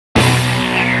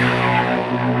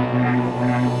In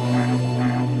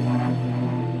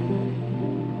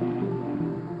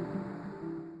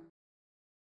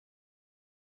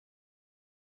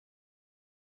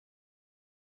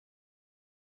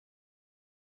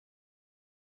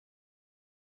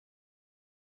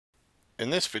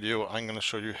this video, I'm going to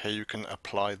show you how you can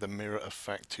apply the mirror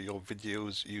effect to your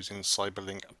videos using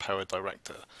CyberLink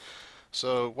PowerDirector.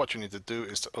 So what you need to do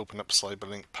is to open up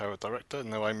CyberLink PowerDirector.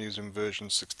 Now I'm using version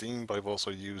 16, but I've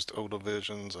also used older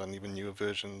versions and even newer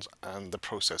versions, and the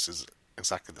process is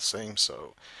exactly the same.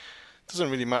 So it doesn't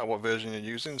really matter what version you're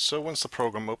using. So once the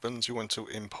program opens, you want to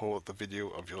import the video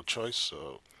of your choice.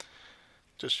 So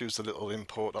just use the little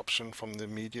import option from the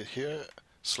media here.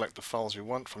 Select the files you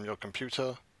want from your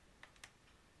computer.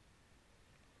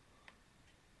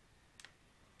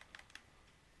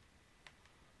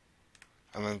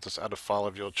 And then just add a file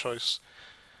of your choice.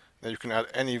 Now you can add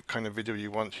any kind of video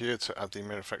you want here to add the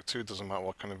mirror effect to. It doesn't matter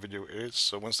what kind of video it is.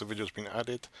 So once the video has been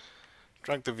added,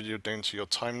 drag the video down to your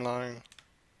timeline.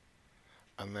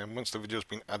 And then once the video has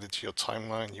been added to your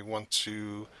timeline, you want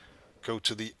to go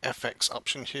to the FX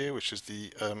option here, which is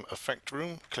the effect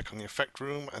room. Click on the effect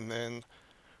room, and then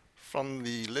from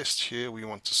the list here, we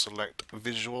want to select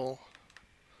visual.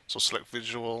 So select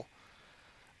visual,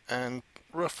 and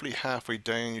roughly halfway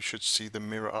down you should see the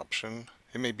mirror option.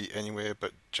 It may be anywhere,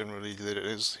 but generally there it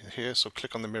is here. So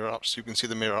click on the mirror option. You can see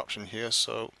the mirror option here.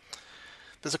 So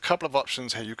there's a couple of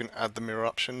options here you can add the mirror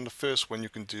option. The first one you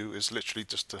can do is literally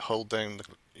just to hold down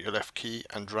your left key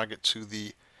and drag it to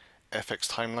the FX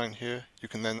timeline here. You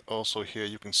can then also here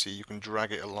you can see you can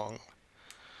drag it along,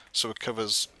 so it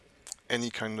covers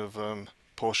any kind of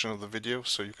portion of the video.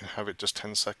 So you can have it just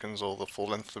 10 seconds or the full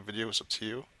length of the video. It's up to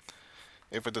you.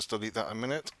 If I just delete that a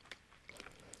minute,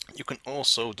 you can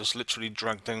also just literally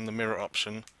drag down the mirror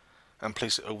option and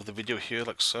place it over the video here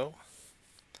like so,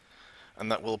 and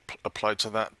that will apply to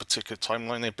that particular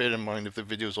timeline. Now bear in mind, if the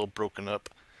video is all broken up,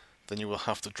 then you will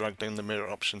have to drag down the mirror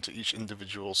option to each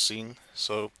individual scene.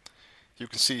 So you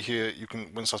can see here, you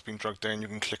can, once that's been dragged down, you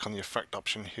can click on the effect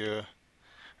option here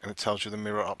and it tells you the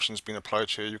mirror option has been applied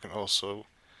here. You can also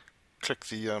click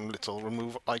the little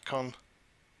remove icon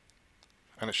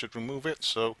and it should remove it.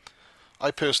 So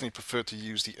I personally prefer to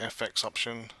use the FX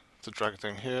option to drag it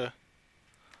down here.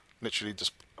 Literally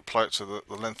just apply it to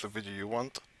the length of video you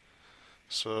want.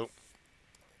 So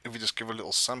if we just give a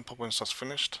little sample once that's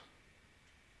finished.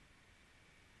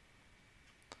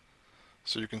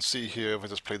 So you can see here, if I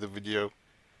just play the video,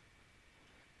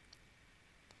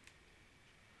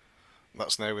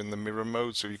 that's now in the mirror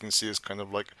mode. So you can see it's kind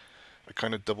of like a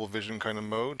kind of double vision kind of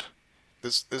mode.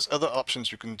 There's other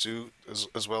options you can do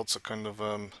as well to kind of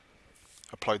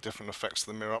apply different effects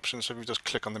to the mirror option. So if you just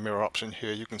click on the mirror option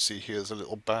here, you can see here's a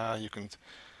little bar. You can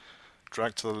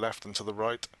drag to the left and to the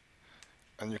right,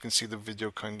 and you can see the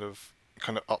video kind of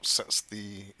offsets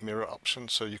the mirror option.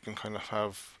 So you can kind of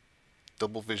have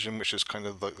double vision, which is kind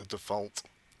of like the default,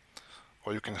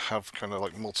 or you can have kind of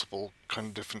like multiple kind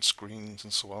of different screens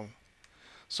and so on.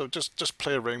 So just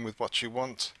play around with what you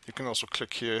want. You can also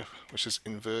click here, which is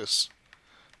inverse,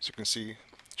 so you can see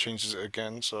changes it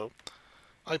again. So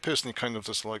I personally kind of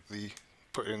just like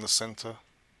put it in the center.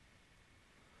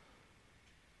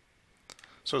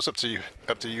 So it's up to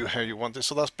you how you want it.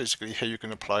 So that's basically how you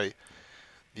can apply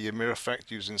the mirror effect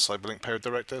using CyberLink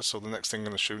PowerDirector. So the next thing I'm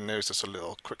going to show you now is just a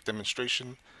little quick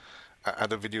demonstration. I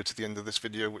add a video to the end of this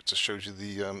video which just shows you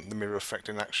the mirror effect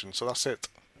in action. So that's it.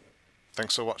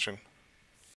 Thanks for watching.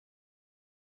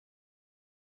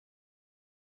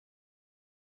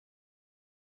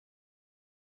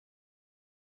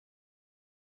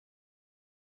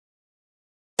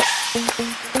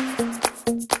 Thank you.